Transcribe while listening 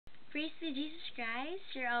Praise to Jesus Christ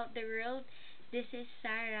throughout the world. This is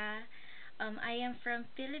Sarah. I am from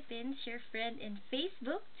Philippines, your friend in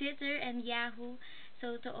Facebook, Twitter, and Yahoo.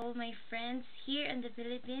 So to all my friends here in the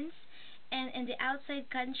Philippines and in the outside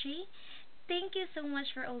country, thank you so much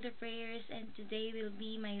for all the prayers. And today will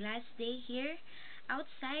be my last day here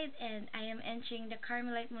outside, and I am entering the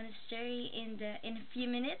Carmelite Monastery in a few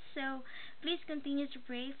minutes. So please continue to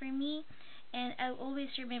pray for me, and I'll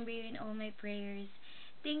always remember you in all my prayers.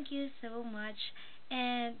 Thank you so much.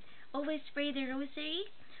 And always pray the rosary,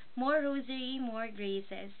 more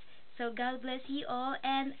graces. So God bless you all,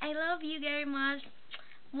 and I love you very much.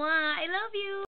 Mwah, I love you.